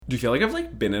Do you feel like I've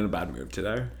like been in a bad mood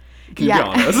today? Can you be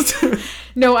honest?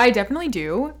 No, I definitely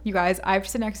do. You guys, I have to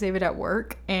sit next to David at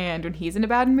work, and when he's in a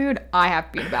bad mood, I have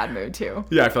to be in a bad mood too.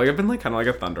 Yeah, I feel like I've been like kind of like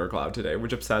a thundercloud today,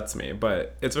 which upsets me,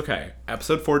 but it's okay.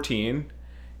 Episode 14,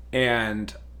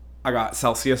 and I got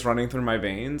Celsius running through my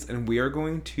veins, and we are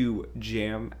going to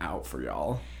jam out for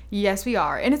y'all. Yes, we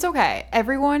are. And it's okay.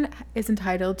 Everyone is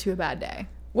entitled to a bad day.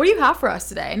 What do you have for us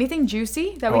today? Anything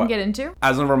juicy that we can get into?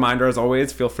 As a reminder, as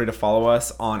always, feel free to follow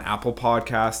us on Apple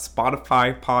Podcasts,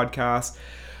 Spotify Podcasts,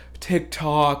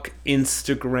 TikTok,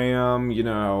 Instagram. You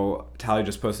know, Tally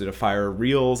just posted a fire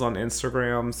reels on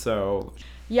Instagram, so...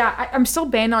 Yeah, I'm still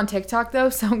banned on TikTok, though,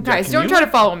 so guys, don't try to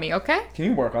follow me, okay? Can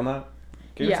you work on that?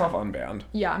 Get yourself unbanned.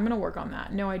 Yeah, I'm going to work on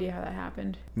that. No idea how that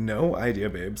happened. No idea,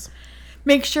 babes.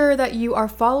 Make sure that you are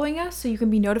following us so you can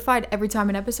be notified every time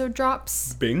an episode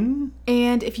drops. Bing.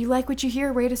 And if you like what you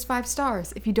hear, rate us 5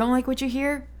 stars. If you don't like what you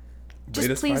hear,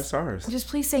 rate us 5 stars. Just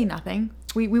please say nothing.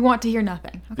 We want to hear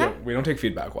nothing, okay? Yeah, we don't take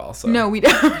feedback well, so... No, we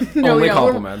don't. No, Only we don't.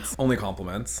 compliments. Only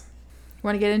compliments.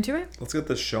 Want to get into it? Let's get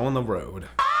this show on the road.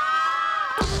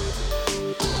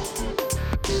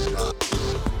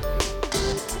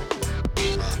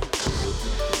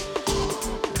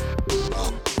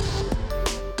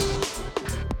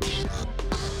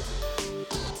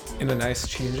 In a nice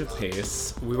change of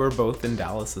pace, we were both in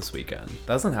Dallas this weekend.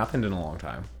 That hasn't happened in a long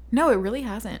time. No, it really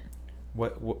hasn't.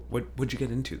 What'd you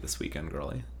get into this weekend,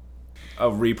 girly?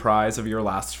 A reprise of your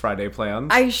last Friday plans?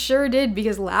 I sure did,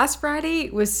 because last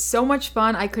Friday was so much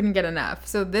fun, I couldn't get enough.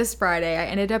 So this Friday, I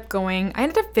ended up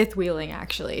fifth wheeling,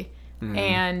 actually.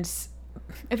 And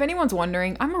if anyone's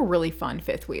wondering, I'm a really fun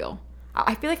fifth wheel.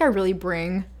 I feel like I really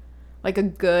bring, like, a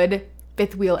good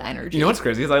fifth wheel energy. You know what's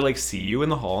crazy is I, like, see you in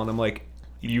the hall, and I'm like...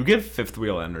 You give fifth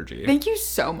wheel energy. Thank you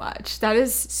so much. That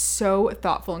is so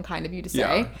thoughtful and kind of you to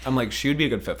say. Yeah. I'm like, she would be a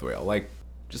good fifth wheel. Like,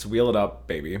 just wheel it up,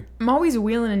 baby. I'm always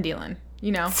wheeling and dealing,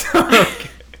 you know. Okay.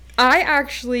 I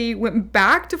actually went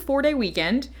back to 4-Day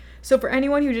Weekend. So for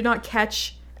anyone who did not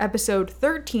catch episode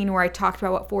 13 where I talked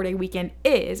about what 4-Day Weekend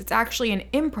is, it's actually an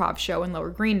improv show in Lower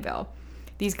Greenville.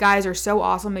 These guys are so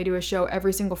awesome. They do a show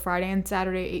every single Friday and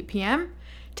Saturday at 8 p.m.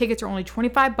 Tickets are only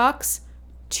 $25.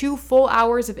 2 full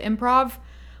hours of improv.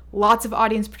 Lots of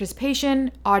audience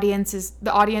participation. The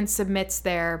audience submits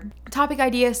their topic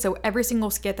ideas, so every single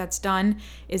skit that's done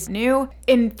is new.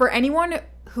 And for anyone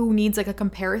who needs like a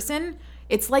comparison,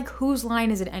 it's like Whose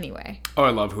Line Is It Anyway? Oh,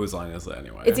 I love Whose Line Is It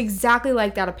Anyway? It's exactly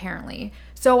like that, apparently.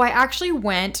 So I actually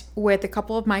went with a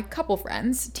couple of my couple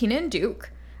friends, Tina and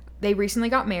Duke. They recently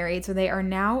got married, so they are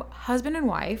now husband and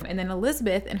wife, and then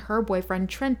Elizabeth and her boyfriend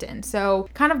Trenton. So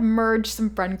kind of merged some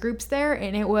friend groups there,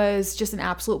 and it was just an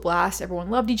absolute blast.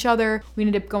 Everyone loved each other. We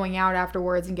ended up going out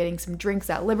afterwards and getting some drinks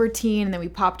at Libertine, and then we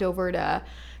popped over to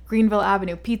Greenville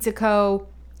Avenue Pizza Co.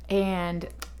 and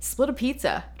split a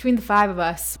pizza between the 5 of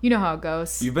us. You know how it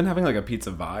goes. You've been having like a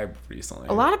pizza vibe recently.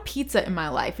 A lot of pizza in my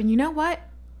life, and you know what?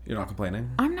 You're not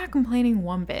complaining? I'm not complaining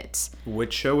one bit.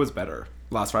 Which show was better?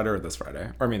 Last Friday or this Friday?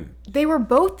 Or I mean... They were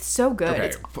both so good.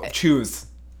 Okay, choose.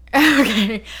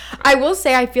 Okay. I will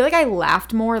say I feel like I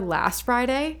laughed more last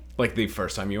Friday. Like the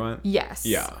first time you went? Yes.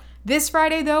 Yeah. This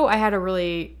Friday, though,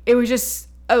 it was just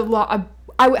a lot...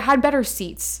 I had better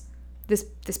seats this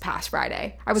past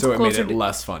Friday. I was so closer it made it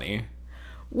less funny?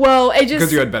 Well, it just...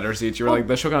 Because you had better seats. You were like,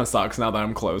 this show kind of sucks now that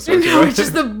I'm closer to No, it. it's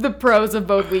just the pros of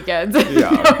both weekends. Yeah.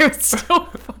 No, it was so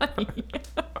funny.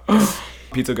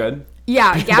 Pizza good?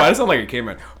 Yeah. Why does it sound like it came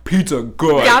in? Pizza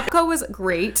good. Gapco was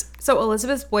great. So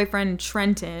Elizabeth's boyfriend,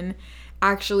 Trenton,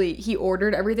 actually, he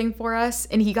ordered everything for us,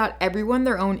 and he got everyone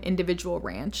their own individual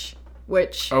ranch,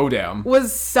 which Oh, damn.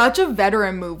 was such a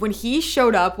veteran move. When he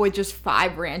showed up with just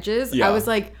 5 ranches, Yeah. I was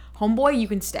like, homeboy, you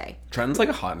can stay. Trenton's like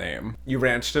a hot name. You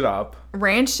ranched it up.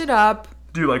 Ranched it up.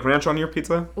 Do you like ranch on your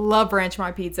pizza? Love ranch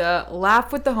my pizza.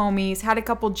 Laugh with the homies. Had a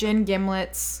couple gin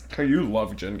gimlets. Okay, you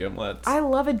love gin gimlets. I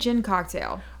love a gin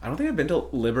cocktail. I don't think I've been to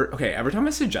Okay, every time I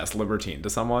suggest Libertine to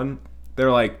someone,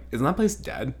 they're like, isn't that place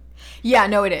dead? Yeah,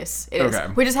 no, it is. It is.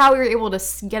 Okay. Which is how we were able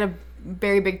to get a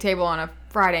very big table on a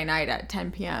Friday night at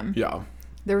 10 p.m. Yeah.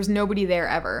 There was nobody there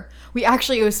ever.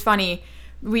 It was funny.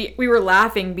 We were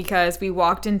laughing because we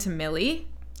walked into Millie.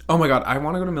 Oh my god, I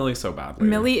want to go to Millie so badly.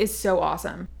 Millie is so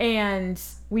awesome. And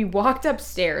we walked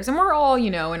upstairs, and we're all,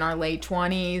 in our late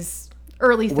 20s,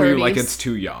 early 30s. Were you like, it's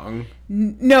too young?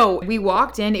 No, we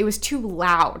walked in, it was too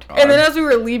loud. God. And then as we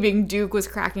were leaving, Duke was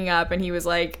cracking up, and he was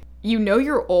like,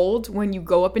 you're old when you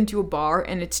go up into a bar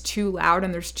and it's too loud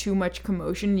and there's too much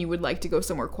commotion, you would like to go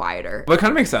somewhere quieter. But it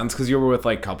kind of makes sense because you were with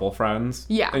like couple friends.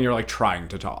 Yeah. And you're like trying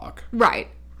to talk. Right.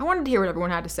 I wanted to hear what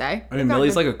everyone had to say. I mean,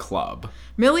 Millie's like a club.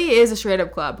 Millie is a straight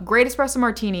up club. Great espresso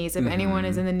martinis if anyone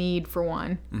is in the need for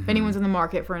one. If anyone's in the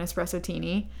market for an espresso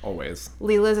teeny. Always.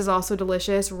 Leela's is also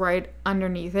delicious right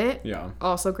underneath it. Yeah.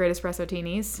 Also great espresso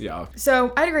teenies. Yeah.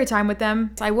 So I had a great time with them.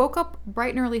 So I woke up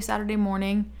bright and early Saturday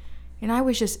morning and I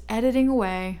was just editing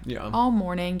away all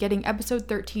morning, getting episode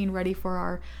 13 ready for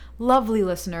our lovely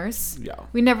listeners. Yeah.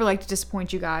 We never like to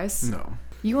disappoint you guys. No.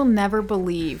 You will never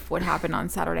believe what happened on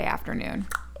Saturday afternoon.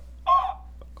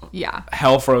 Yeah.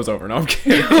 Hell froze over. No, I'm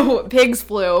kidding. Pigs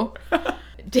flew.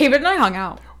 David and I hung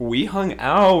out. We hung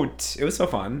out. It was so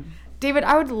fun. David,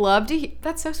 I would love to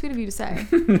that's so sweet of you to say.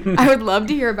 I would love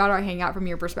to hear about our hangout from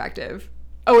your perspective.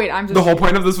 Oh, wait, I'm just... The whole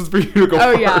point of this was for you to go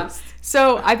first. Yeah.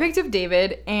 So I picked up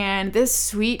David, and this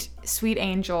sweet, sweet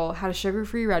angel had a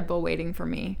sugar-free Red Bull waiting for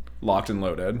me. Locked and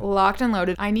loaded. Locked and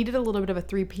loaded. I needed a little bit of a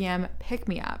 3 p.m.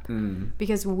 pick-me-up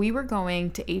because we were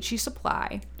going to HE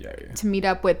Supply to meet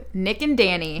up with Nick and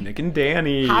Danny. Nick and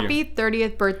Danny. Happy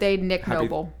 30th birthday, Nick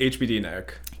Noble. HBD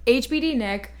Nick. HBD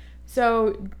Nick.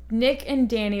 So Nick and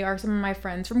Danny are some of my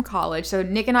friends from college. So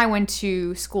Nick and I went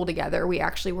to school together. We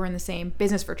actually were in the same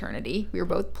business fraternity. We were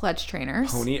both pledge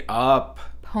trainers. Pony up.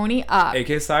 Pony up.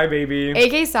 AK Psi, baby.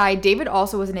 AK Psi. David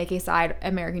also was an AK Psi at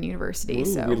American University. Ooh,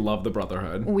 so we love the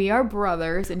brotherhood. We are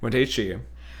brothers. And went to HG.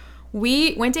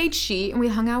 We went to HG and we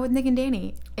hung out with Nick and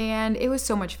Danny. And it was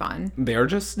so much fun. They're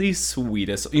just the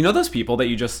sweetest. You know those people that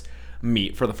you just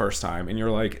meet for the first time and you're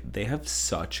like, they have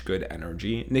such good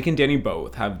energy. Nick and Danny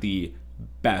both have the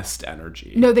best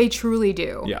energy. No, they truly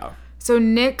do. Yeah. So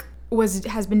Nick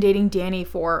has been dating Danny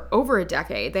for over a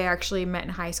decade. They actually met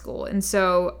in high school. And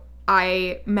so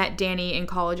I met Danny in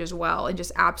college as well and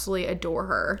just absolutely adore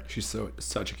her. She's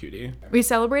such a cutie. We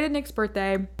celebrated Nick's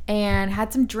birthday and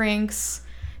had some drinks.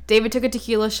 David took a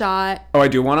tequila shot. Oh, I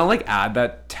do want to add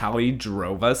that Tally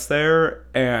drove us there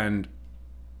and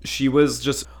she was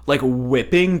just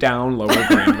whipping down Lower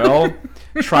Greenville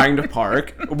trying to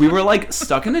park. We were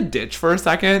stuck in a ditch for a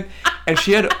second and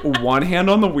she had one hand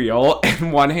on the wheel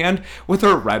and one hand with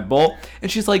her Red Bull and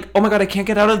she's like, oh my god, I can't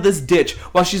get out of this ditch,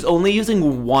 while she's only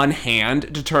using one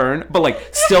hand to turn but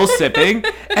still sipping.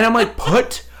 And I'm like,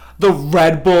 put the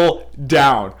Red Bull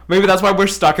down. Maybe that's why we're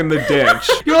stuck in the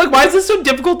ditch. You're like, why is this so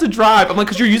difficult to drive? I'm like,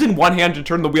 because you're using one hand to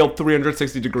turn the wheel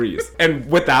 360 degrees. And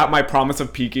with that, my promise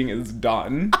of peaking is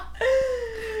done.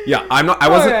 Yeah,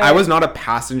 I was not a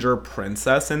passenger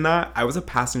princess in that. I was a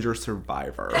passenger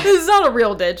survivor. This is not a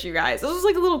real ditch, you guys. This was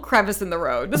a little crevice in the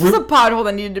road. This was a pothole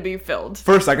that needed to be filled.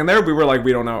 For a second there, we were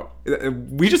we don't know.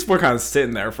 We just were kind of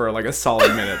sitting there for a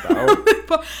solid minute though.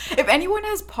 If anyone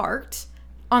has parked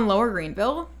on Lower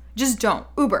Greenville, just don't.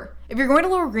 Uber. If you're going to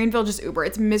Lower Greenville, just Uber.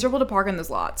 It's miserable to park in those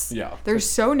lots. Yeah. They're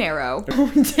so narrow.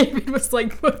 David was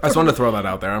like... I just wanted to throw that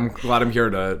out there. I'm glad I'm here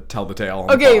to tell the tale.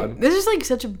 Okay, this is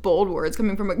such bold words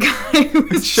coming from a guy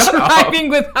who's driving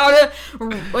without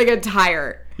a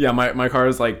tire. Yeah, my car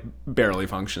is barely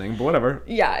functioning, but whatever.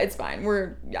 Yeah, it's fine.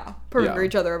 We're perfect for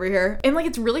each other over here. And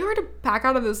it's really hard to pack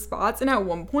out of those spots. And at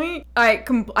one point, I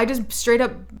just straight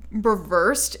up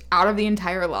reversed out of the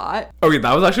entire lot. Okay,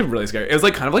 that was actually really scary. It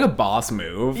was kind of a boss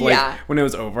move. Yeah. When it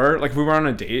was over, if we were on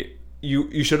a date,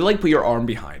 you should have put your arm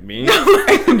behind me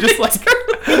and just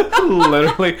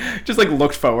literally just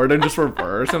looked forward and just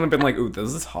reversed and I've been ooh,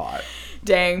 this is hot.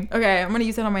 Dang. Okay, I'm gonna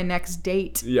use that on my next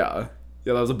date. Yeah.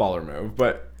 Yeah, that was a baller move.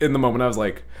 But in the moment I was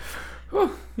like,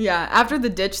 oh. Yeah, after the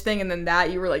ditch thing and then that,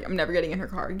 you were like, I'm never getting in her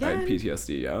car again. I had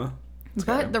PTSD, yeah.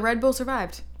 But the Red Bull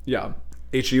survived. Yeah.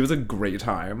 HG was a great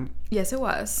time. Yes, it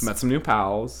was. Met some new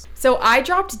pals. So I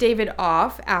dropped David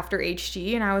off after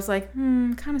HG and I was like,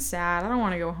 kind of sad. I don't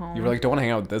want to go home. You were like, don't want to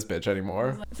hang out with this bitch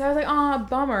anymore. So I was like, aw,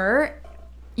 bummer.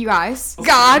 You guys,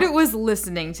 God was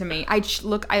listening to me.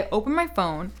 I opened my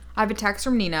phone. I have a text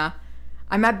from Nina.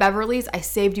 I'm at Beverly's. I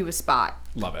saved you a spot.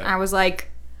 Love it. And I was like,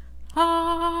 so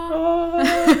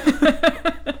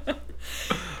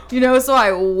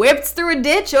I whipped through a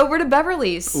ditch over to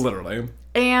Beverly's. Literally.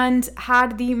 And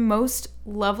had the most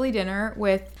lovely dinner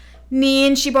with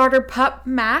Neen. She brought her pup,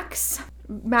 Max.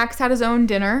 Max had his own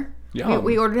dinner.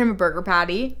 We ordered him a burger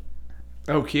patty.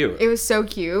 Oh, cute. It was so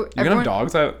cute. You can have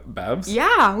dogs at Bev's?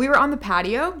 Yeah, we were on the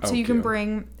patio, so you cute. can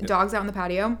bring dogs out on the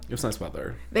patio. It was nice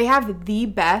weather. They have the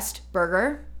best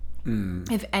burger.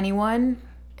 If anyone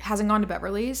hasn't gone to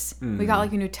Beverly's, we got a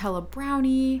Nutella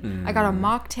brownie. I got a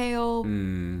mocktail.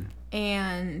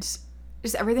 And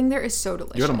just everything there is so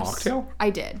delicious. You had a mocktail? I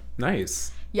did.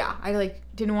 Nice. Yeah, I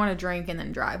didn't want to drink and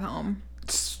then drive home.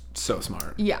 It's so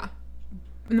smart. Yeah.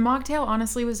 The mocktail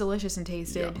honestly was delicious and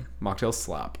tasted. Yeah. Mocktails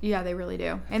slap. Yeah, they really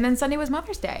do. And then Sunday was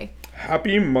Mother's Day.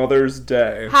 Happy Mother's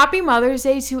Day. Happy Mother's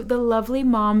Day to the lovely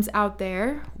moms out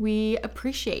there. We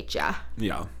appreciate ya.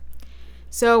 Yeah.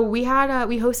 So we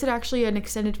hosted actually an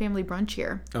extended family brunch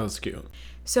here. That was cute.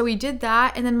 So we did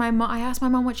that, and then I asked my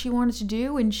mom what she wanted to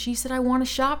do, and she said, I want to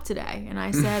shop today. And I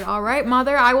said, all right,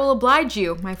 Mother, I will oblige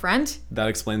you, my friend. That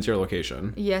explains your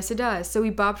location. Yes, it does. So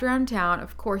we bopped around town.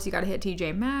 Of course, you got to hit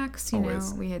TJ Maxx,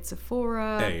 Always. know. We hit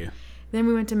Sephora. Hey. Then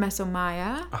we went to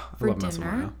Mesomaya for love dinner.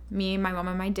 Mesomaya. Me, my mom,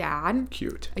 and my dad.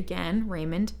 Cute. Again,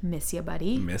 Raymond, miss ya,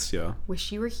 buddy. Miss ya.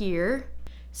 Wish you were here.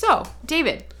 So,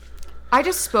 David, I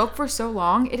just spoke for so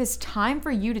long. It is time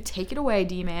for you to take it away,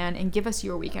 D-Man, and give us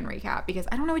your weekend recap, because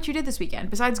I don't know what you did this weekend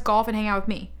besides golf and hang out with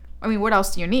me. I mean, what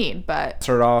else do you need? But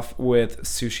started off with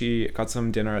sushi. Got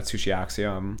some dinner at Sushi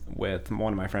Axiom with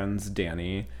one of my friends,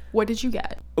 Danny. What did you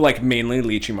get? Like, mainly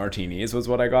lychee martinis was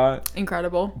what I got.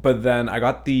 Incredible. But then I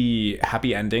got the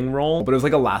happy ending roll, but it was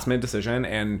like a last minute decision,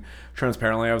 and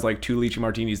transparently I was like 2 lychee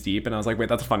martinis deep, and I was like, wait,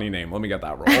 that's a funny name. Let me get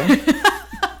that roll.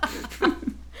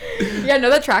 Yeah, no,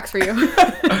 that tracks for you.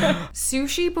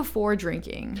 Sushi before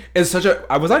drinking. It's such a...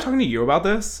 Was I talking to you about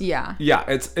this? Yeah. Yeah,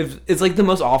 it's like the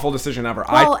most awful decision ever.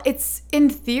 Well, it's in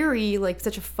theory like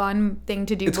such a fun thing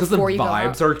to do before you go out.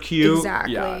 It's because the vibes are cute.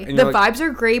 Exactly. Yeah, the vibes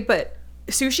are great, but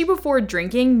sushi before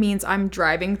drinking means I'm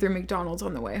driving through McDonald's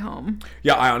on the way home.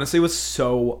 Yeah, I honestly was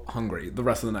so hungry the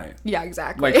rest of the night. Yeah,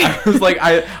 exactly. Like, I was like,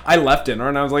 I left dinner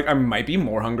and I was like, I might be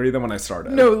more hungry than when I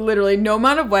started. No, literally, no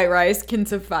amount of white rice can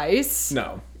suffice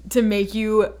No. to make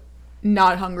you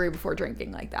not hungry before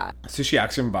drinking like that. Sushi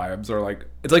Axiom vibes are like,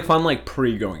 it's like fun, like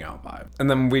pre-going out vibe. And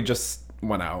then we just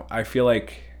went out. I feel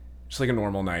like just like a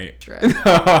normal night. True.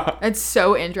 It's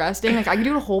so interesting. Like, I could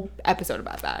do a whole episode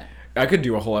about that. I could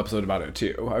do a whole episode about it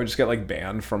too. I would just get like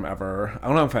banned from ever. I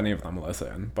don't know if any of them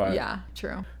listen, but Yeah,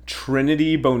 true.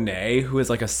 Trinity Bonet, who is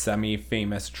like a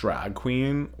semi-famous drag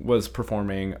queen, was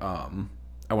performing at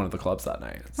one of the clubs that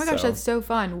night. Oh my gosh, that's so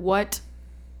fun. What?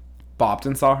 Bopped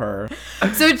and saw her.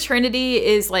 So Trinity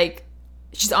is like,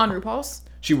 she's on RuPaul's?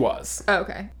 She was. Oh,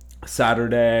 okay.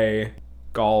 Saturday,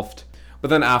 golfed. But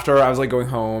then after, I was like going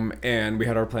home and we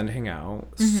had our plan to hang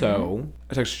out. Mm-hmm. So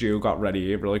I texted you, got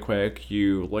ready really quick.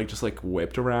 You like just like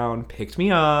whipped around, picked me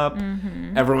up.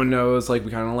 Mm-hmm. Everyone knows like we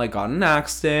kind of like got in an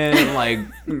accident.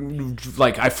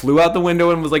 like I flew out the window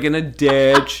and was like in a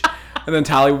ditch. And then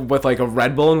Tally with like a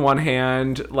Red Bull in one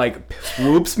hand, like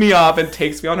swoops me up and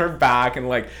takes me on her back and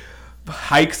like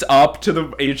hikes up to the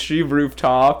HG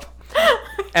rooftop.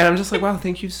 And I'm just like, wow,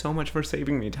 thank you so much for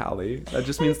saving me, Tally. That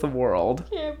just means the world.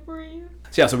 Can't breathe.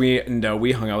 So yeah, so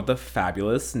we hung out with the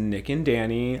fabulous Nick and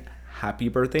Danny. Happy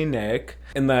birthday, Nick.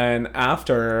 And then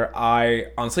after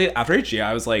HG,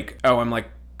 I was like, oh, I'm like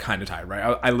kind of tired,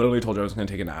 right? I literally told you I was going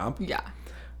to take a nap. Yeah.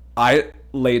 I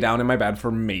lay down in my bed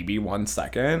for maybe 1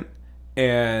 second,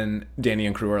 and Danny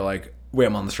and crew are like, wait,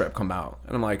 I'm on the strip, come out.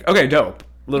 And I'm like, okay, dope.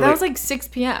 Literally, That was like 6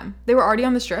 p.m. They were already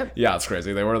on the strip? yeah, it's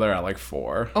crazy. They were there at like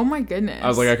 4. Oh my goodness. I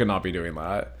was like, I could not be doing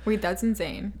that. Wait, that's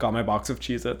insane. Got my box of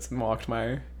Cheez-Its and walked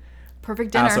my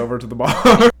Perfect dinner. ass over to the bar.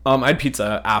 I had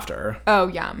pizza after, Oh,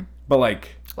 yum. but like,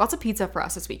 Lots of pizza for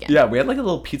us this weekend. yeah, we had like a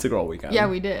little pizza girl weekend. Yeah,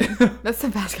 we did. That's the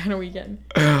best kind of weekend.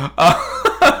 Why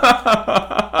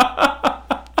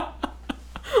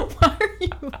are you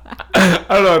laughing? I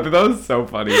don't know. I think that was so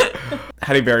funny.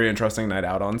 Had a very interesting night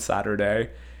out on Saturday.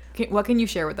 What can you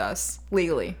share with us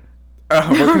legally? What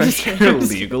can I just share kidding.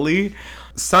 legally?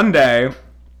 Sunday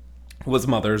was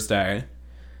Mother's Day.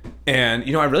 And,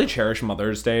 you know, I really cherish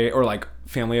Mother's Day or like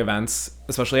family events,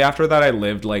 especially after that I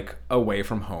lived like away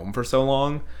from home for so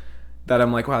long that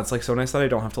I'm like, wow, it's like so nice that I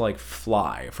don't have to like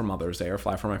fly for Mother's Day or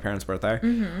fly for my parents' birthday.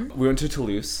 Mm-hmm. We went to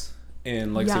Toulouse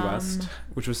in Legacy Yum. West,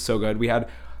 which was so good. We had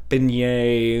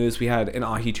beignets, we had an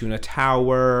ahi tuna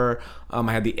tower,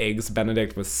 I had the eggs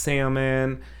Benedict with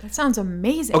salmon. That sounds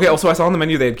amazing. Okay, also I saw on the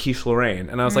menu they had quiche Lorraine,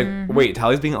 and I was like, wait,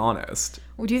 Tally's being honest.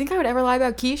 Well, do you think I would ever lie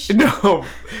about quiche? No.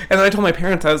 And then I told my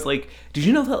parents, I was like, did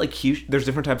you know that like quiche, there's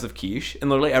different types of quiche? And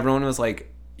literally everyone was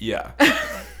like, yeah.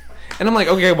 And I'm like,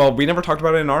 okay, well, we never talked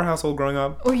about it in our household growing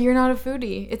up. Well, you're not a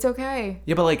foodie. It's okay.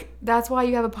 Yeah, but like, That's why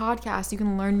you have a podcast. You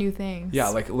can learn new things. yeah,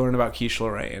 like learn about quiche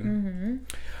Lorraine.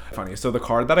 Funny. So the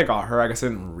card that I got her, I guess I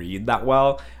didn't read that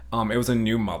well. It was a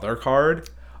new mother card.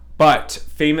 But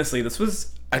famously, this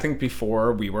was, I think,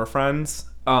 before we were friends.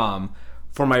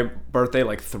 For my birthday,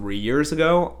 like 3 years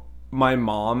ago, my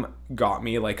mom got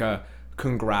me like a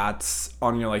congrats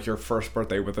on your like your first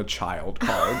birthday with a child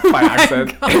card by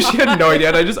accident. And she had no idea.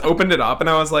 And I just opened it up and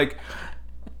I was like,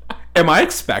 am I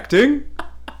expecting?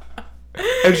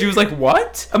 And she was like,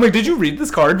 what? I'm like, did you read this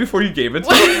card before you gave it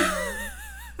to me?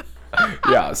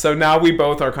 Yeah, so now we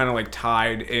both are kind of like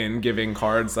tied in giving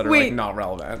cards that are Wait. like not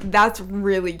relevant. That's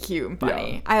really cute and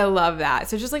funny. Yeah. I love that.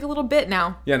 So just like a little bit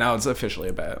now. Yeah, now it's officially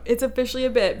a bit. It's officially a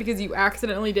bit because you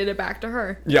accidentally did it back to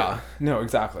her. Yeah, no,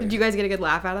 exactly. Did you guys get a good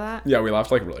laugh out of that? Yeah, we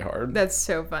laughed like really hard. That's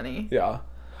so funny. Yeah.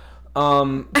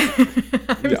 I'm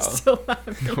Yeah. still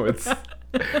laughing. No,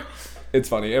 it's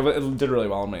funny. It did really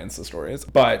well on my Insta stories.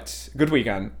 But good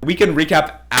weekend. Weekend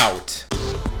recap out.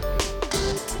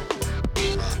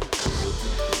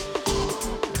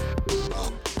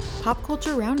 Pop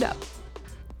culture roundup.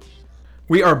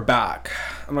 We are back.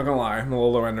 I'm not gonna lie, I'm a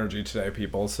little low energy today,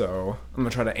 people, so I'm gonna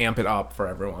try to amp it up for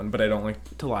everyone, but I don't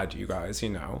like to lie to you guys, you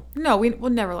know. No, we'll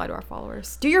never lie to our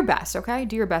followers. Do your best, okay?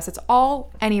 Do your best. It's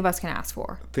all any of us can ask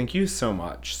for. Thank you so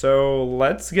much. So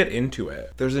let's get into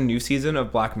it. There's a new season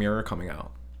of Black Mirror coming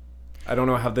out. I don't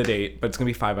know have the date, but it's gonna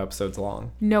be 5 episodes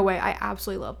long. No way. I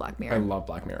absolutely love Black Mirror. I love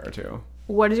Black Mirror too.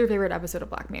 What is your favorite episode of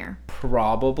Black Mirror?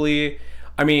 Probably,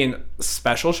 I mean,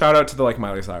 special shout out to the like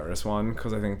Miley Cyrus one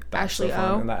because I think that's Ashley so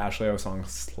fun. O. And that Ashley O song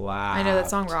slaps. I know that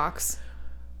song rocks.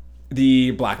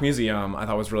 The Black Museum I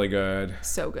thought was really good.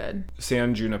 So good.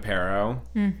 San Junipero.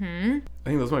 Mm-hmm. I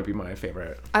think those might be my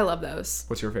favorite. I love those.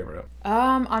 What's your favorite?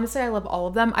 Honestly, I love all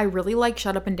of them. I really like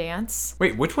Shut Up and Dance.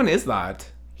 Wait, which one is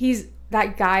that?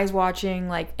 That guy's watching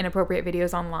like inappropriate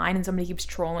videos online and somebody keeps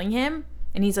trolling him.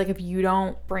 And he's like, if you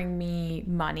don't bring me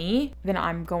money, then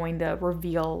I'm going to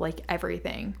reveal like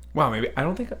everything. Wow, maybe I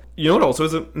don't think. You know what also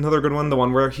is another good one? The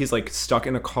one where he's like stuck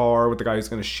in a car with the guy who's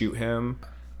gonna shoot him.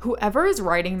 Whoever is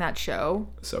writing that show,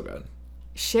 So good.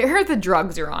 share the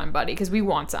drugs you're on, buddy, because we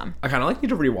want some. I kind of like need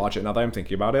to rewatch it now that I'm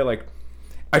thinking about it. Like,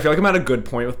 I feel like I'm at a good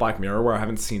point with Black Mirror where I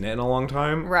haven't seen it in a long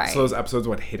time. Right. So those episodes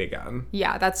would hit again.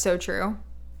 Yeah, that's so true.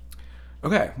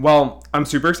 Okay, well, I'm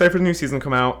super excited for the new season to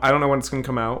come out. I don't know when it's going to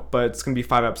come out, but it's going to be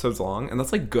 5 episodes long, and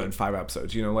that's like good 5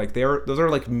 episodes, you know, like those are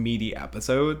like meaty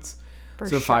episodes. For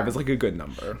So sure. 5 is like a good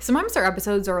number. Sometimes their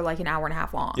episodes are like an hour and a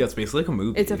half long. Yeah, it's basically like a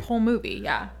movie. It's a whole movie,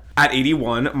 yeah. At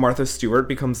 81, Martha Stewart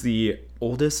becomes the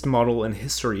oldest model in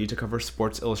history to cover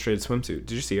Sports Illustrated swimsuit.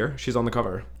 Did you see her? She's on the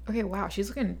cover. Okay, wow, she's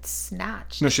looking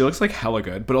snatched. No, she looks like hella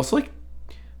good, but also like,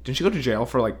 didn't she go to jail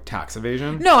for like tax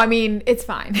evasion? No, I mean, it's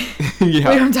fine. Yeah.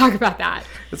 We don't talk about that.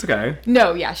 It's okay.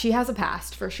 No, yeah, she has a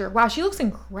past for sure. Wow, she looks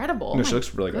incredible. No, Oh she my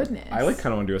looks really goodness. good. I like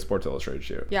kind of want to do a Sports Illustrated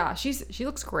shoot. Yeah, she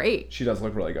looks great. She does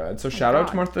look really good. So shout out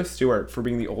to God. Martha Stewart for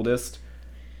being the oldest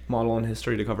model in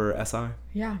history to cover SI.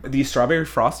 Yeah. The Strawberry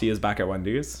Frosty is back at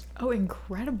Wendy's. Oh,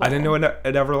 incredible. I didn't know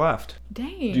it ever left.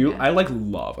 Dang. I like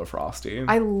love a Frosty.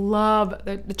 I love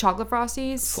the chocolate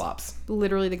Frosties. Slaps.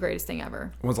 Literally the greatest thing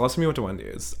ever. When's the last time you went to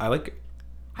Wendy's? I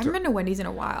haven't been to Wendy's in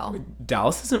a while.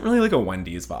 Dallas isn't really like a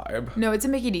Wendy's vibe. No, it's a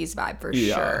Mickey D's vibe for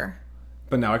Yeah. sure.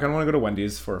 But now I kind of want to go to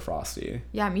Wendy's for a Frosty.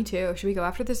 Yeah, me too. Should we go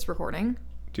after this recording?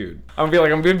 Dude, I'm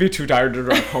gonna be too tired to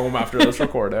drive home after this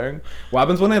recording. What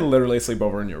happens when I literally sleep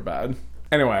over in your bed?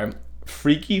 Anyway,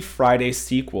 Freaky Friday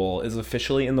sequel is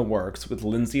officially in the works with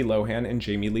Lindsay Lohan and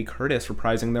Jamie Lee Curtis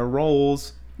reprising their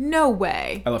roles. No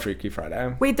way. I love Freaky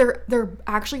Friday. Wait, they're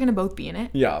actually gonna both be in it?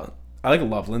 Yeah. I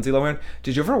love Lindsay Lohan.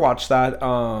 Did you ever watch that?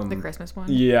 The Christmas one?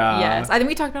 Yeah. Yes. I think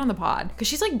we talked about it on the pod. Because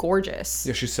she's like gorgeous.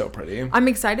 Yeah, she's so pretty. I'm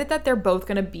excited that they're both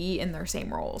gonna be in their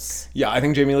same roles. Yeah, I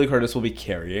think Jamie Lee Curtis will be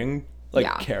carrying.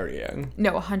 Yeah. Carrying.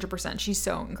 No, 100%. She's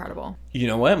so incredible. You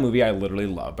know what movie I literally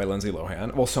love by Lindsay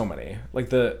Lohan? Well, so many. Like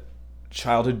the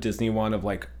childhood Disney one of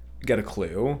like Get a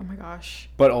Clue. Oh my gosh.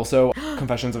 But also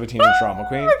Confessions of a Teenage Drama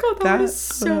Queen. Oh my god, that is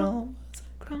so...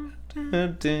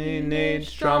 A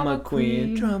teenage drama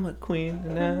queen.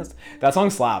 That song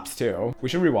slaps too. We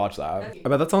should rewatch that. I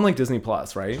bet that's on like Disney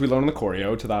Plus, right? Should we learn the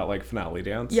choreo to that like finale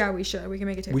dance? Yeah, we should. We can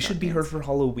make a TikTok. We should be her for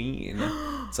Halloween.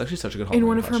 It's actually such a good Halloween in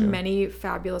one of her costume. many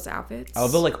fabulous outfits. I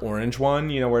love the like orange one,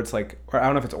 you know, where it's like, or I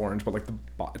don't know if it's orange, but like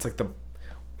it's like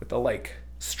with the like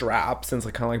straps and it's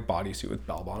like kind of like bodysuit with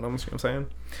bell bottoms. You know what I'm saying?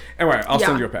 Anyway, I'll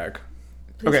send you a pic.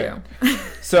 Please Okay. do.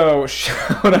 So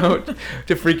shout out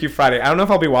to Freaky Friday. I don't know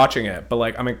if I'll be watching it, but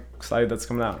like I'm excited that's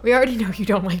coming out. We already know you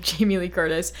don't like Jamie Lee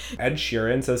Curtis. Ed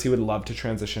Sheeran says he would love to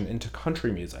transition into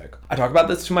country music. I talk about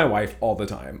this to my wife all the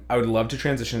time. I would love to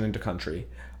transition into country.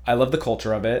 I love the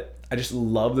culture of it. I just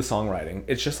love the songwriting.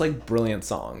 It's just like brilliant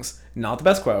songs. Not the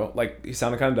best quote. Like, he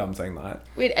sounded kind of dumb saying that.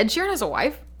 Wait, Ed Sheeran has a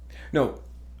wife? No,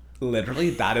 literally,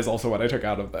 that is also what I took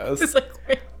out of this. It's like,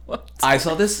 wait, what? I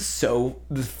saw the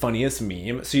funniest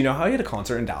meme. So you know how he had a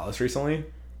concert in Dallas recently?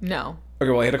 No. Okay,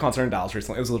 well, he had a concert in Dallas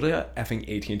recently. It was literally at effing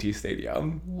AT&T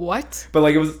Stadium. What? But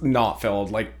like, it was not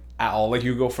filled, like, at all. Like,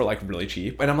 you go for like really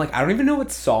cheap. And I'm like, I don't even know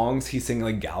what songs he's singing,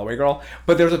 like Galway Girl.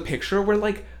 But there's a picture where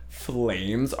like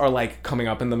flames are like coming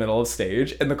up in the middle of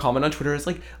stage, and the comment on Twitter is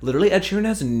like, literally Ed Sheeran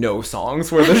has no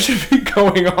songs where this should be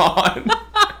going on.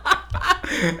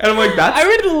 And I'm like, that's... I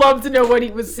would love to know what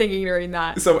he was singing during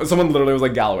that. So someone literally was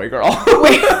like, Galloway Girl.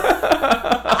 Wait.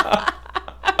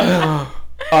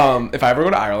 If I ever go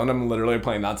to Ireland, I'm literally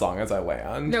playing that song as I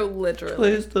land. No, literally.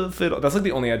 Plays the fiddle. That's like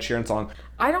the only Ed Sheeran song.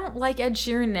 I don't like Ed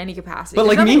Sheeran in any capacity. But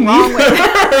There's like me nothing wrong with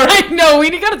neither. it. No, we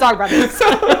gotta talk about this.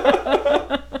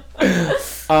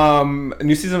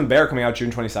 New season of Bear coming out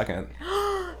June 22nd.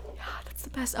 Yeah, that's the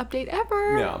best update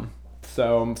ever. Yeah.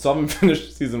 So still haven't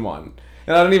finished season 1.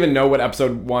 And I don't even know what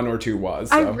episode 1 or 2 was.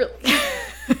 So. I really...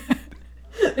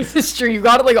 This is true. You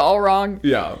got it like all wrong.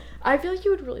 Yeah. I feel like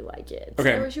you would really like it. So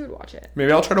Okay. I wish you would watch it.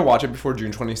 Maybe I'll try to watch it before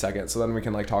June 22nd, so then we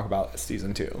can like talk about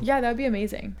season 2. Yeah, that would be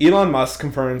amazing. Elon Musk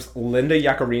confirms Linda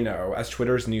Yaccarino as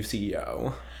Twitter's new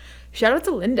CEO. Shout out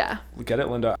to Linda. Get it,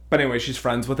 Linda? But anyway, she's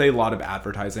friends with a lot of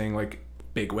advertising, like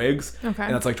bigwigs. Okay.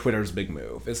 And that's like Twitter's big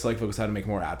move. It's to like focus on how to make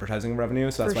more advertising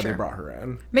revenue, so that's For why they sure. brought her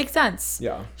in. Makes sense.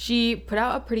 Yeah. She put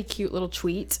out a pretty cute little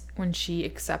tweet when she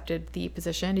accepted the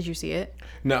position. Did you see it?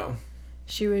 No.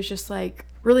 She was just like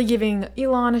really giving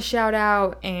Elon a shout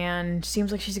out, and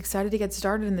seems like she's excited to get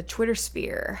started in the Twitter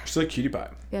sphere. She's like cutie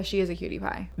pie. Yeah, she is a cutie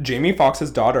pie. Jamie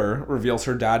Foxx's daughter reveals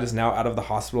her dad is now out of the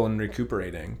hospital and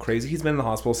recuperating. Crazy he's been in the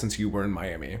hospital since you were in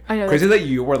Miami. I know. Crazy that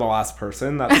you were the last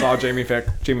person that saw Jamie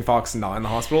Foxx not in the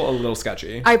hospital. A little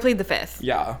sketchy. I plead the fifth.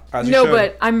 Yeah. As you No, should.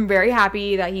 but I'm very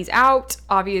happy that he's out.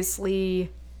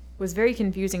 Obviously, was very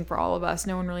confusing for all of us.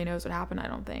 No one really knows what happened, I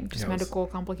don't think. Just Yeah, it was medical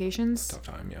complications. Tough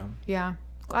time, yeah. Yeah.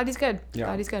 Glad he's good. Yeah.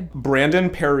 Glad he's good. Brandon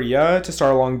Perea to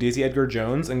star along Daisy Edgar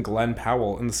Jones and Glenn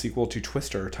Powell in the sequel to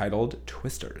Twister titled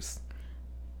Twisters.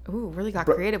 Ooh, really got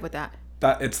creative with that.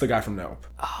 That it's the guy from Nope.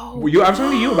 Oh. I was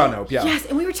talking to you about Nope, yeah. Yes,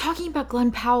 and we were talking about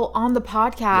Glenn Powell on the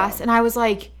podcast, and I was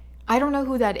like, I don't know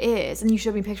who that is. And you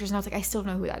showed me pictures, and I was like, I still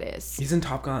don't know who that is. He's in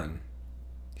Top Gun.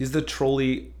 He's the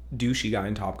trolley douchey guy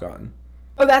in Top Gun.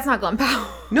 Oh, that's not Glenn Powell.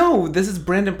 No, this is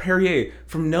Brandon Perea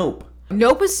from Nope.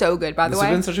 Nope is so good, by the This way.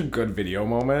 has been such a good video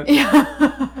moment.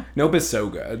 Yeah. Nope is so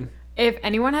good. If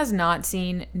anyone has not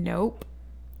seen Nope,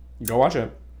 Go watch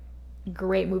it.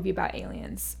 great movie about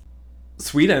aliens.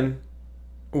 Sweden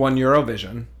won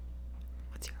Eurovision.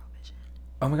 What's Eurovision?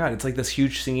 Oh my god, it's like this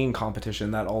huge singing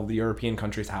competition that all the European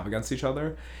countries have against each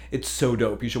other. It's so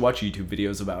dope. You should watch YouTube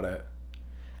videos about it.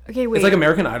 Okay, wait. It's like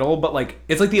American Idol, but like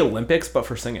it's like the Olympics, but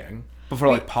for singing, but for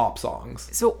like pop songs.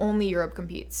 So only Europe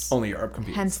competes. Only Europe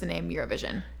competes. Hence the name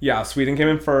Eurovision. Yeah, Sweden came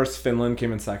in first, Finland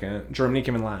came in second, Germany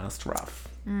came in last. Rough.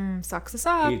 Sucks us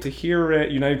up. Hate to hear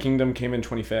it. United Kingdom came in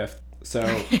 25th. So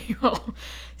Well,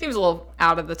 seems a little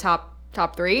out of the top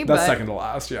three, that's but second to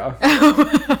last, yeah.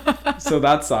 So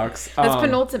that sucks. that's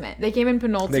penultimate. They came in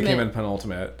penultimate. They came in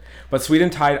penultimate. But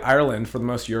Sweden tied Ireland for the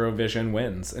most Eurovision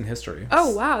wins in history.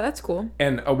 Oh wow, that's cool.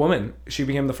 And a woman. She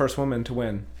became the first woman to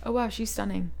win. Oh wow, she's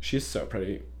stunning. She's so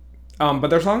pretty. But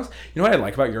their songs, you know what I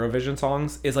like about Eurovision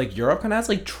songs is like Europe kind of has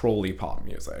like trolley pop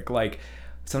music. Like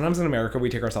sometimes in America we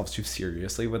take ourselves too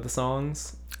seriously with the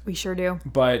songs, We sure do.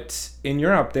 but in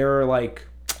Europe they're like,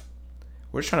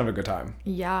 we're just trying to have a good time.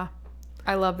 Yeah,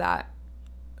 I love that.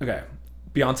 Okay.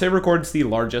 Beyonce records the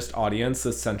largest audience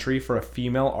this century for a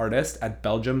female artist at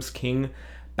Belgium's King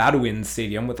Baudouin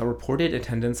Stadium with a reported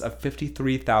attendance of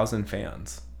 53,000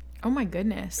 fans. Oh my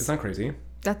goodness, Isn't that crazy?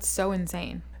 that's so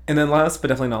insane. And then last but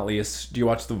definitely not least, do you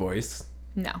watch The Voice?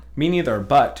 No. Me neither,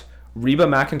 but Reba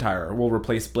McEntire will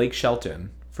replace Blake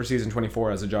Shelton for season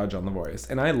 24 as a judge on The Voice.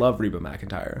 And I love Reba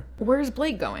McEntire. Where's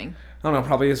Blake going? I don't know,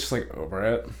 probably is just like over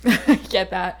it. Get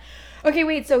that. Okay,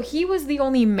 wait, so he was the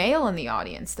only male in the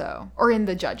audience, though? Or in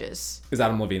the judges? Is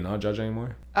Adam Levine not a judge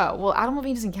anymore? Oh, well, Adam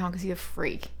Levine doesn't count because he's a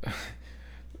freak.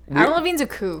 Adam Levine's a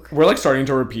kook. We're like starting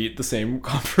to repeat the same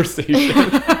conversation.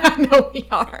 No, we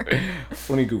are. Let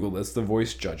me Google this. The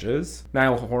Voice judges.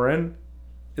 Niall Horan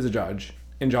is a judge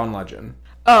in John Legend.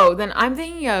 Oh, then I'm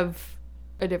thinking of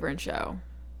a different show.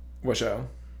 What show?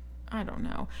 I don't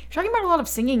know. You're talking about a lot of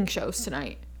singing shows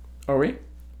tonight. Are we?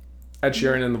 Ed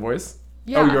Sheeran in The Voice?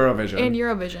 Yeah. Oh, Eurovision. And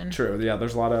Eurovision. True. Yeah,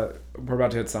 there's a lot of... We're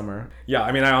about to hit summer. Yeah,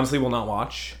 I mean, I honestly will not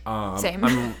watch. Same.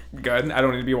 I'm good. I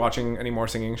don't need to be watching any more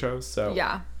singing shows, so...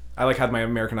 Yeah. I like had my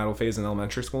American Idol phase in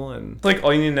elementary school, and it's like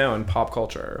all you need to know in pop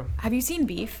culture. Have you seen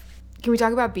Beef? Can we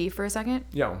talk about Beef for a second?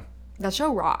 Yeah. That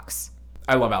show rocks.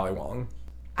 I love Ali Wong.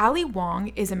 Ali Wong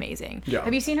is amazing. Yeah.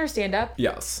 Have you seen her stand up?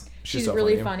 Yes. She's so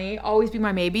really funny. Always Be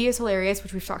My Maybe is hilarious,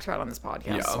 which we've talked about on this podcast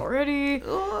Yeah. already.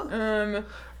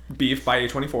 Beef by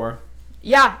A24.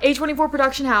 Yeah, A24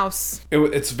 Production House.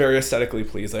 It's very aesthetically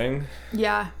pleasing.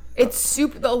 Yeah. It's a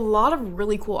lot of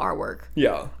really cool artwork.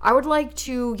 Yeah. I would like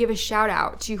to give a shout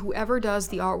out to whoever does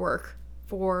the artwork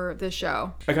for the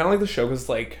show. I kind of like the show because,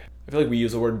 like, I feel like we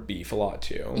use the word beef a lot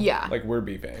too. Yeah. Like, we're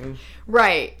beefing.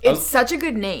 Right. It's such a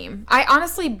good name. I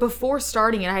honestly, before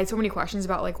starting it, I had so many questions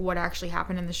about, like, what actually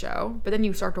happened in the show. But then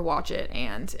you start to watch it,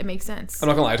 and it makes sense. I'm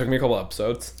not gonna lie, it took me a couple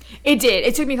episodes. It did.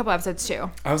 It took me a couple episodes, too.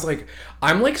 I was like,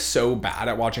 I'm, like, so bad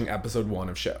at watching episode 1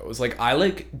 of shows. Like, I,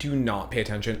 like, do not pay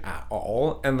attention at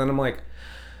all. And then I'm like,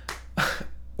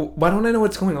 why don't I know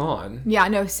what's going on? Yeah,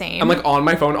 no, same. I'm, like, on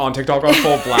my phone, on TikTok, on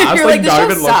full blast. You're like, like, not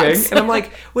 "This even show looking. sucks." And I'm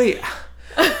like, wait...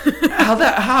 How'd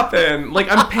that happen?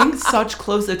 Like, I'm paying such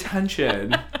close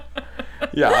attention.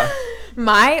 Yeah.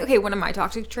 One of my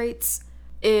toxic traits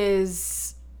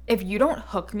is if you don't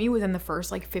hook me within the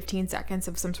first, like, 15 seconds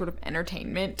of some sort of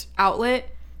entertainment outlet,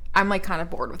 I'm, like, kind of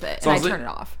bored with it, and I turn it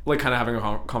off. Like, kind of having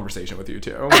a conversation with you,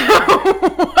 too.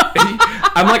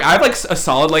 I'm like, I have, like, a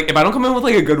solid, like, if I don't come in with,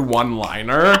 like, a good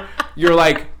one-liner, you're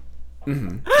like,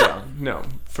 yeah, no,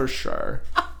 for sure.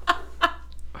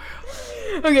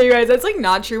 Okay, you guys, that's, like,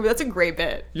 not true, but that's a great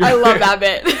bit. I love that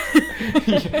bit.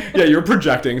 Yeah, you're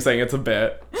projecting, saying it's a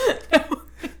bit.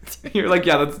 You're like,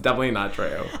 yeah, that's definitely not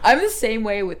true. I'm the same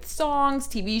way with songs,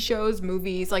 TV shows,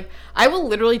 movies. Like, I will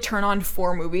literally turn on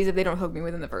 4 movies if they don't hook me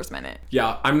within the first minute.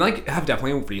 Yeah, I'm, like, have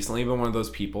definitely recently been one of those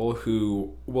people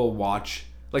who will watch,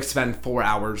 like, spend 4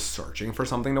 hours searching for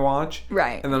something to watch.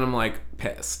 Right. And then I'm, like,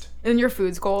 pissed. And your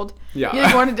food's cold. Yeah. You,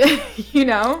 like, wanted to, you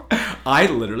know? I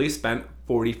literally spent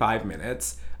 45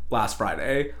 minutes last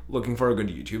Friday looking for a good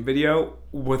YouTube video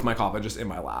with my coffee just in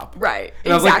my lap. Right.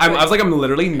 And exactly. I was like, I'm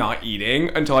literally not eating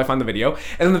until I find the video.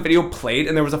 And then the video played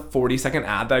and there was a 40-second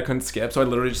ad that I couldn't skip. So I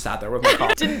literally just sat there with my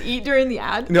coffee. Didn't eat during the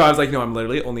ad? No, I was like, no, I'm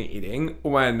literally only eating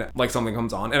when, like, something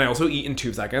comes on. And I also eat in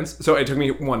 2 seconds. So it took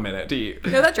me 1 minute to eat.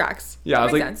 No, that tracks. Yeah, I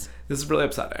was like, sense. This is really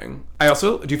upsetting. I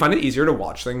also, do you find it easier to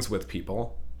watch things with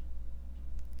people?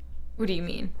 What do you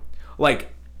mean?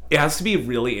 Like, it has to be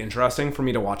really interesting for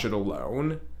me to watch it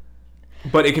alone.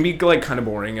 But it can be, like, kind of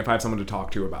boring if I have someone to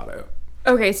talk to about it.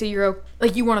 Okay, so you're,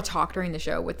 like, you want to talk during the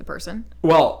show with the person?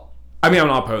 Well, I mean, I'm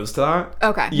not opposed to that.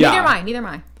 Okay. Yeah. Neither am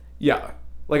I. Yeah.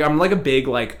 Like, I'm, like, a big,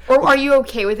 like... Or are you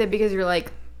okay with it because you're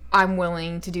like, I'm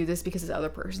willing to do this because this other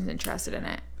person's interested in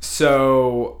it?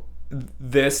 So,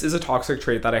 this is a toxic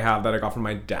trait that I have that I got from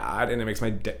my dad, and it makes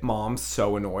my mom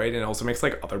so annoyed, and it also makes,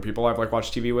 like, other people I've, like,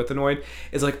 watched TV with annoyed.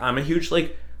 Is, like, I'm a huge,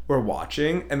 like... We're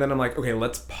watching, and then I'm like, okay,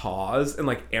 let's pause and,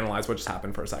 like, analyze what just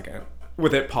happened for a second.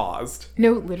 With it paused.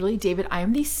 No, literally, David, I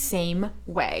am the same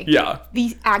way. Yeah.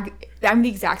 I'm the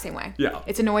exact same way. Yeah.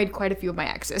 It's annoyed quite a few of my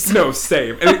exes. No,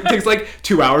 same. And it takes, like,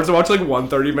 2 hours to watch, like, one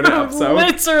 30-minute episode.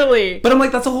 Literally. But I'm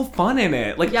like, that's the whole fun in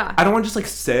it. Like, Yeah. I don't want to just, like,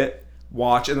 sit,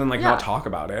 watch, and then, like, not talk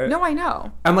about it. No, I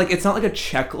know. I'm like, it's not like a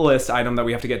checklist item that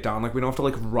we have to get done. Like, we don't have to,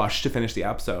 like, rush to finish the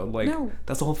episode. Like, No.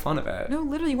 that's the whole fun of it. No,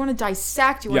 literally, you want to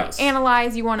dissect, you want Yes. to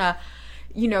analyze, you want to,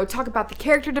 you know, talk about the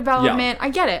character development. I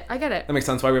get it. That makes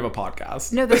sense why we have a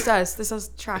podcast. No, this does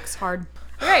tracks hard.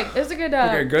 Okay, this is a good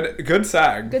Okay, good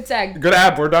seg. good seg. Good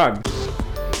ab, we're done.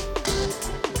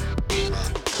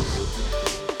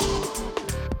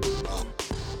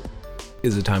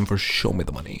 Is it time for Show Me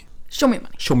the Money? Show me the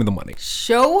money. Show me the money.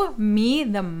 Show me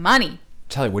the money.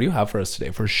 Tally, what do you have for us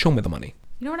today for Show Me the Money?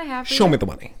 You know what I have for Show you? me the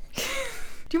money.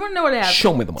 Do you want to know what I have?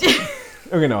 Show me the money.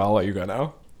 Okay, no, I'll let you go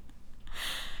now.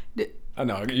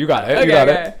 No, you got it. Okay, you got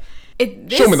okay.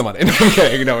 it. Show me the money.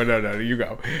 Okay, no, you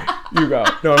go. You go.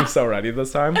 No, I'm so ready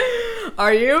this time.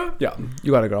 Are you? Yeah,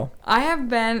 you got it, girl. I have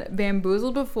been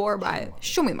bamboozled before by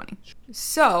Show Me the Money.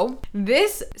 So,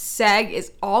 this seg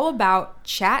is all about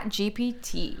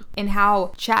ChatGPT and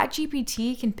how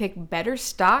ChatGPT can pick better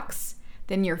stocks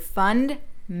than your fund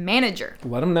manager.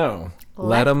 Let them know.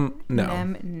 Let them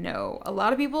know. A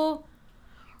lot of people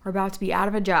are about to be out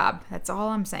of a job. That's all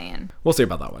I'm saying. We'll see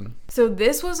about that one. So,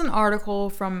 this was an article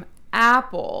from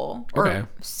Apple or Okay.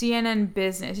 CNN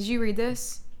Business. Did you read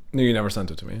this? No, you never sent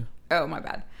it to me. Oh, my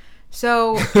bad.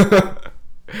 So...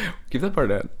 Keep that part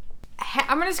in.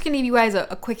 I'm just going to give you guys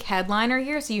a quick headliner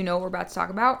here so you know what we're about to talk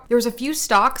about. There was a few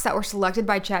stocks that were selected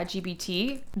by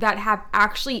ChatGPT that have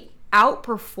actually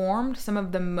outperformed some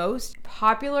of the most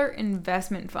popular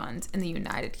investment funds in the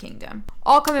United Kingdom.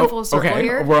 All come in full circle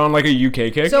here. We're on like a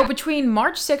UK kick. So between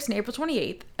March 6th and April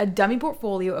 28th, a dummy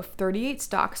portfolio of 38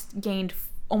 stocks gained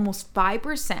almost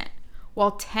 5%,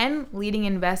 while 10 leading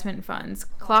investment funds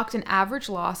clocked an average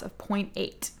loss of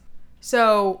 0.8.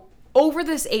 So over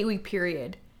this 8-week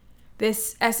period,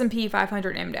 this S&P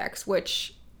 500 index,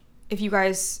 which if you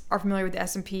guys are familiar with the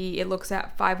S&P, it looks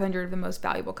at 500 of the most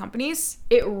valuable companies.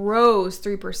 It rose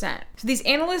 3%. So these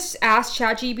analysts asked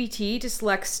ChatGPT to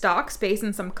select stocks based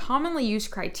on some commonly used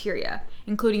criteria,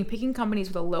 including picking companies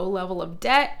with a low level of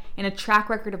debt and a track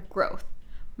record of growth.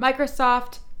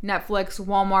 Microsoft, Netflix,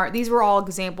 Walmart, these were all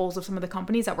examples of some of the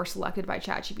companies that were selected by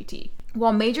ChatGPT.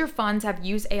 While major funds have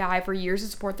used AI for years to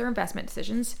support their investment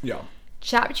decisions,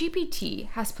 ChatGPT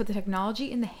has put the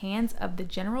technology in the hands of the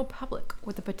general public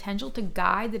with the potential to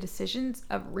guide the decisions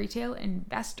of retail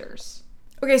investors.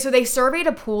 Okay, so they surveyed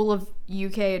a pool of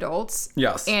UK adults.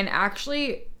 Yes. And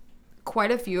actually,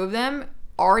 quite a few of them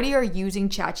already are using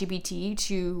ChatGPT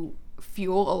to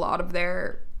fuel a lot of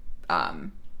their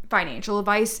financial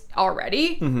advice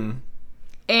already. Mm-hmm.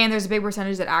 And there's a big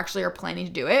percentage that actually are planning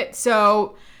to do it.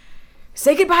 So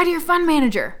say goodbye to your fund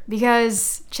manager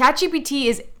because ChatGPT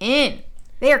is in.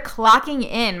 They are clocking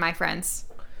in, my friends.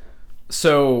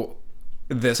 So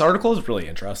this article is really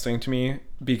interesting to me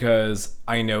because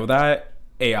I know that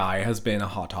AI has been a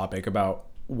hot topic about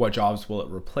what jobs will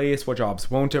it replace, what jobs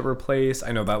won't it replace.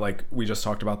 I know that, like, we just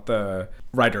talked about the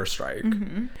writer strike.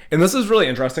 Mm-hmm. And this is really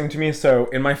interesting to me. So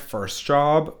in my first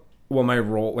job, well, my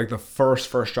role, like the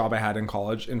first job I had in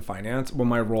college in finance, well,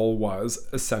 my role was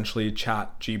essentially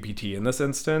ChatGPT. In this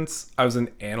instance, I was an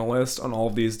analyst on all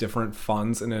of these different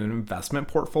funds in an investment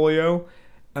portfolio.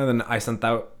 And then I sent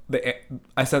the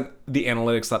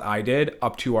analytics that I did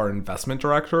up to our investment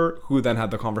director, who then had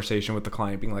the conversation with the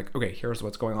client being like, okay, here's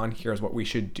what's going on. Here's what we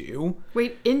should do.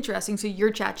 Wait, interesting. So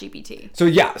you're ChatGPT. So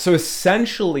yeah. So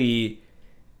essentially,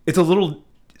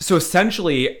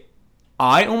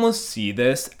 I almost see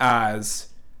this as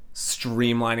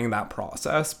streamlining that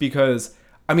process because,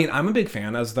 I mean, I'm a big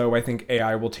fan, as though I think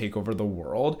AI will take over the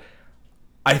world.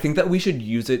 I think that we should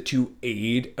use it to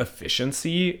aid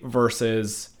efficiency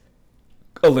versus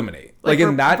eliminate.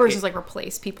 Versus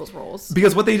replace people's roles.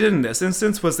 Because what they did in this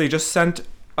instance was they just sent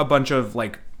a bunch of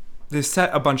they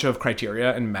set a bunch of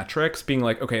criteria and metrics being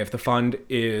like, okay, if the fund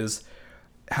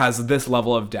has this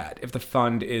level of debt, if the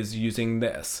fund is using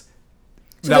this,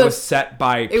 so was set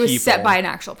by people. It was set by an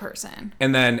actual person.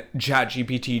 And then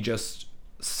ChatGPT just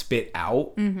spit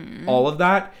out all of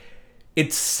that.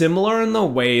 It's similar in the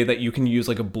way that you can use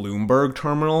like a Bloomberg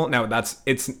terminal. Now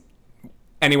it's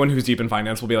anyone who's deep in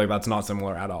finance will be like, that's not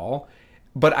similar at all.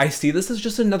 But I see this as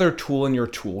just another tool in your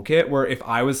toolkit where if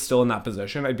I was still in that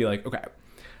position, I'd be like, okay,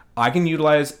 I can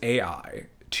utilize AI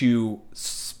to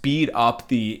speed up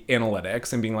the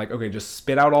analytics and being like, okay, just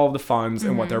spit out all of the funds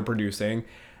and what they're producing.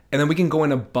 And then we can go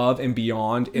in above and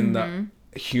beyond in the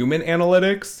human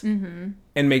analytics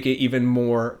and make it even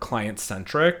more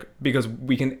client-centric because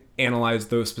we can analyze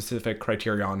those specific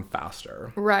criteria on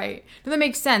faster. Right. That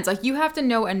makes sense. Like, you have to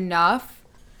know enough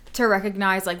to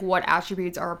recognize, like, what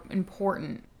attributes are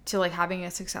important to, like, having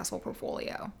a successful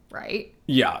portfolio, right?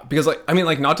 Yeah, because, like, I mean,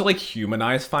 like, not to, like,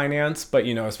 humanize finance, but,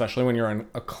 you know, especially when you're in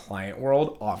a client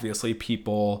world, obviously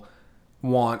people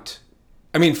want...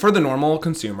 I mean, for the normal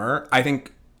consumer, I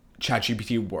think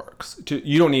ChatGPT works.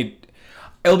 You don't need...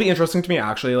 It'll be interesting to me,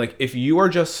 actually, like, if you are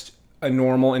just a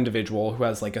normal individual who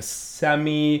has, like, a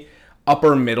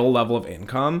semi-upper middle level of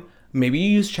income, maybe you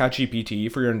use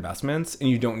ChatGPT for your investments and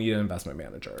you don't need an investment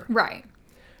manager. Right.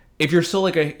 If you're still,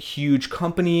 like, a huge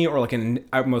company or, like,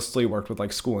 I mostly worked with,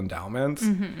 like, school endowments,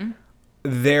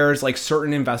 there's, like,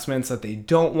 certain investments that they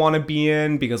don't want to be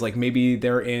in because, like, maybe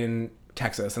they're in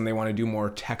Texas and they want to do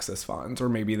more Texas funds, or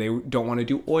maybe they don't want to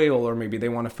do oil, or maybe they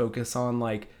want to focus on,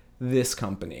 like, this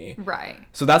company. Right.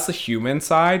 So that's the human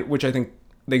side, which I think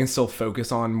they can still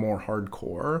focus on more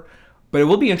hardcore. But it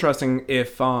will be interesting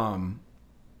if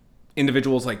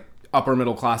individuals, like upper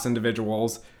middle class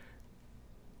individuals,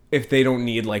 if they don't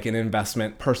need like an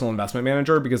personal investment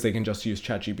manager because they can just use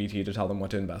ChatGPT to tell them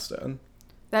what to invest in.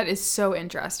 That is so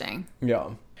interesting.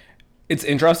 Yeah. It's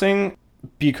interesting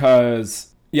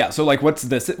because, yeah, so like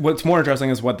what's more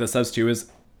interesting is what this says too is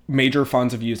major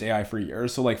funds have used AI for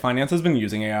years. So like finance has been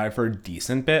using AI for a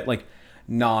decent bit, like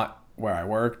not where I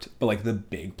worked, but like the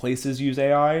big places use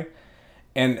AI.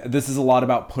 And this is a lot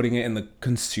about putting it in the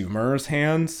consumer's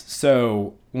hands.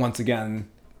 So once again,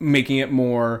 making it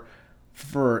more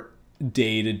for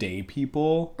day-to-day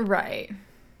people. Right.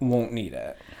 Won't need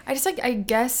it. I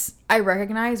guess I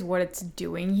recognize what it's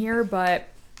doing here, but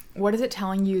what is it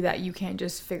telling you that you can't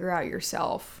just figure out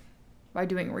yourself by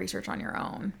doing research on your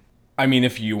own? I mean,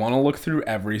 if you want to look through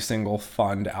every single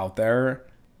fund out there,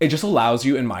 it just allows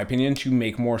you, in my opinion, to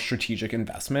make more strategic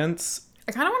investments.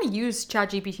 I kind of want to use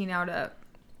ChatGPT now to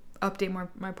update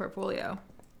my portfolio.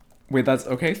 Wait, that's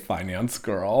okay, finance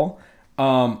girl.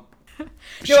 No,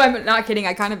 I'm not kidding.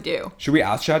 I kind of do. Should we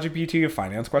ask ChatGPT a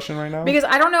finance question right now? Because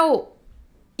I don't know,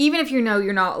 even if you know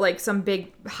you're not like some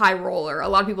big high roller, a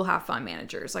lot of people have fund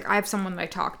managers. Like I have someone that I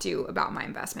talk to about my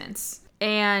investments,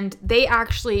 and they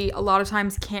actually a lot of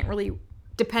times can't really,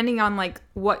 depending on like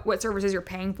what services you're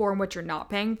paying for and what you're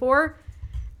not paying for,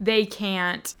 they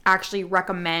can't actually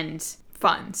recommend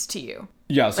funds to you.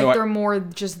 Yeah, so Like they're more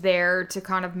just there to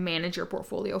kind of manage your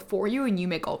portfolio for you, and you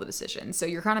make all the decisions. So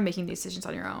you're kind of making these decisions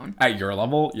on your own. at your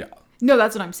level, yeah. No,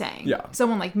 that's what I'm saying. Yeah.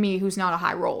 Someone like me who's not a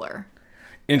high roller.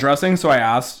 Interesting. So I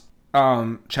asked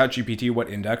ChatGPT what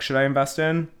index should I invest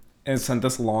in, and it sent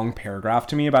this long paragraph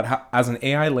to me about how, as an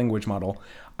AI language model,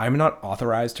 I'm not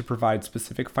authorized to provide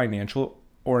specific financial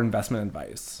or investment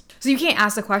advice. So you can't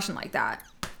ask a question like that.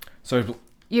 So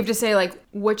You have to say like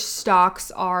which stocks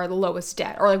are the lowest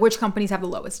debt, or like which companies have the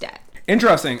lowest debt.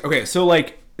 interesting. Okay, so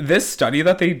like this study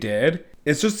that they did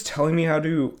is just telling me how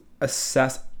to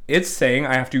assess. It's saying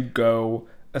I have to go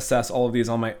assess all of these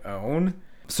on my own.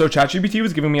 So ChatGPT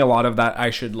was giving me a lot of that I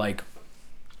should like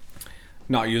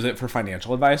not use it for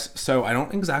financial advice. So I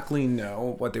don't exactly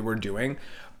know what they were doing,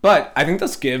 but I think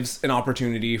this gives an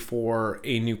opportunity for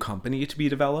a new company to be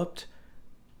developed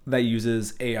that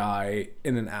uses AI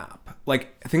in an app.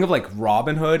 Like think of like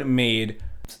Robinhood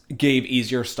gave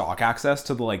easier stock access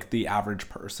to the average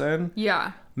person.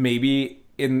 Yeah. Maybe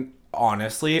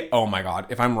honestly, oh my God,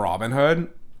 if I'm Robinhood,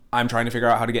 I'm trying to figure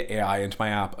out how to get AI into my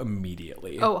app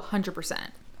immediately. Oh, 100%.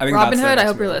 I think Robinhood, that's their I next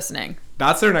hope you're move. listening.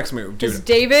 That's their next move, Because dude.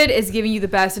 David is giving you the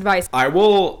best advice. I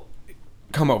will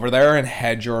come over there and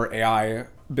head your AI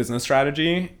business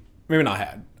strategy. Maybe not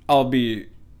head. I'll be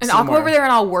And I'll come over there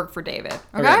and I'll work for David.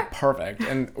 Okay? Perfect.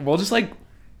 And we'll just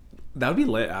that would be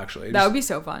lit, actually. That would be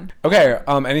so fun. Okay.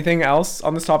 Anything else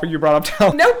on this topic you brought up,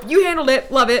 Tal? Nope, you handled it.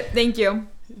 Love it. Thank you.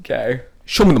 Okay.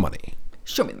 Show me the money.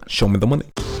 Show me the money. Show me the money.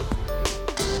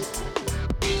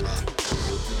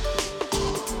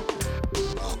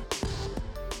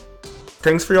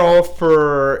 Thanks for y'all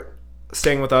for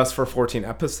staying with us for 14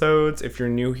 episodes. If you're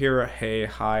new here, hey,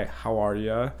 hi, how are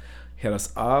ya? Hit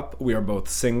us up. We are both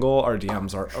single. Our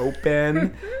DMs are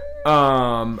open.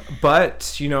 But,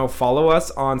 follow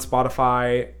us on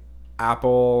Spotify,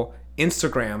 Apple,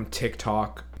 Instagram,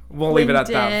 TikTok. We'll leave it at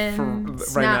that for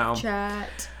right now.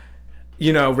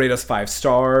 Snapchat. Rate us 5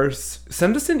 stars.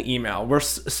 Send us an email. We're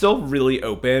still really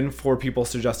open for people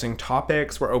suggesting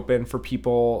topics. We're open for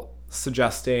people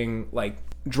suggesting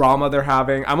drama they're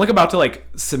having. I'm about to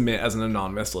submit as an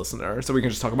anonymous listener so we can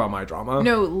just talk about my drama.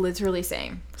 No, literally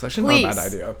same. It's actually not a bad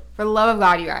idea. For the love of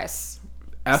God, you guys.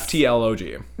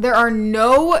 FTLOG. There are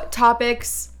no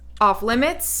topics off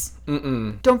limits.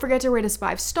 Don't forget to rate us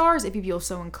 5 stars if you feel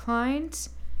so inclined.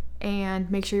 And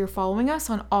make sure you're following us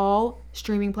on all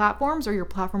streaming platforms or your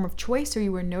platform of choice so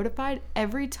you are notified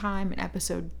every time an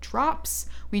episode drops.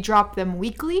 We drop them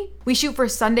weekly. We shoot for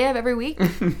Sunday of every week.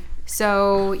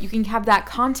 So you can have that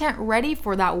content ready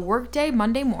for that workday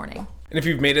Monday morning. And if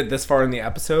you've made it this far in the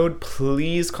episode,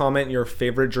 please comment your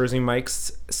favorite Jersey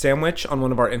Mike's sandwich on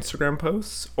one of our Instagram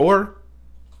posts or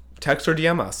text or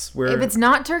DM us. If it's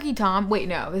not Turkey Tom, wait,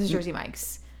 no, this is Jersey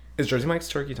Mike's. Is Jersey Mike's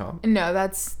Turkey Tom? No,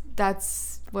 that's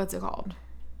what's it called?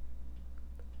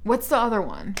 What's the other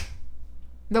one?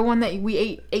 The one that we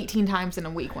ate 18 times in a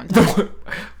week one time.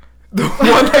 The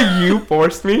one that you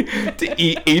forced me to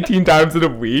eat 18 times in a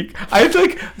week. I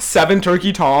had 7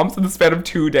 Turkey Toms in the span of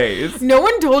 2 days. No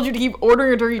one told you to keep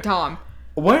ordering a Turkey Tom.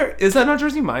 Where is that? Not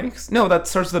Jersey Mike's? No, that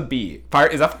starts with a B.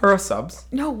 Is that Fire Subs?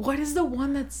 No, what is the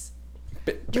one that's...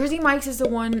 Jersey Mike's is the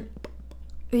one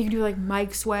that you can do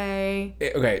Mike's Way.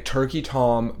 Okay, Turkey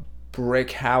Tom,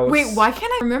 Brick House. Wait, why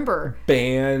can't I remember?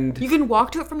 Band. You can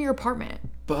walk to it from your apartment.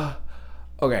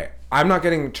 Okay, I'm not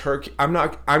getting turkey.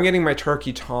 I'm getting my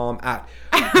Turkey Tom at.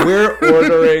 We're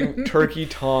ordering Turkey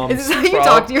Toms. Is this how you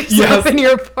talk to yourself in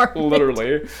your apartment?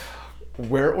 Literally.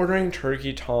 We're ordering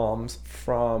Turkey Toms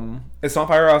from. It's not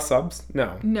Firehouse Subs.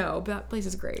 No. No, but that place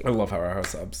is great. I love Firehouse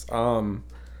Subs.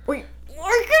 Wait,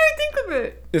 why can't I think of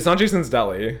it? It's not Jason's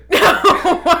Deli.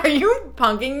 Are you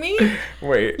punking me?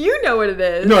 Wait. You know what it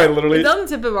is. No, I literally. It's on the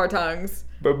tip of our tongues.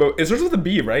 But it starts with a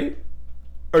B, right?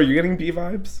 Are you getting B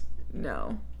vibes?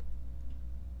 No.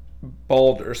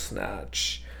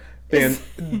 Baldersnatch.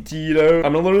 Bandito.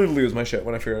 I'm gonna literally lose my shit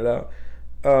when I figure it out.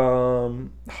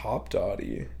 Hop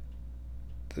Dotty.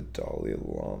 The Dolly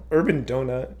Long. Urban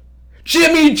Donut.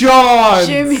 Jimmy John's!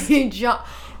 Jimmy John.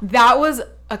 That was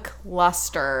a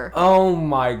cluster. Oh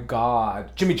my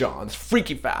god. Jimmy John's.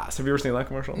 Freaky Fast. Have you ever seen that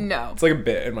commercial? No. It's like a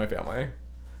bit in my family.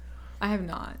 I have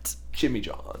not. Jimmy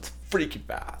John's. Freaky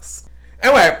Fast.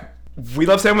 Anyway, we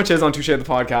love sandwiches on Touche the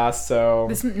podcast, so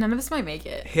None of this might make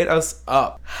it. hit us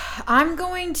up. I'm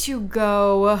going to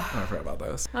go... Oh, I forgot about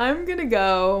this. I'm going to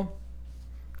go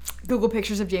Google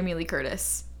pictures of Jamie Lee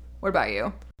Curtis. What about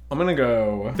you? I'm gonna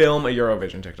go film a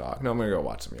Eurovision TikTok. No, I'm gonna go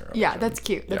watch some Eurovision. Yeah, that's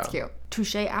cute. That's cute.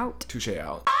 Touche out. Touche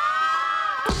out.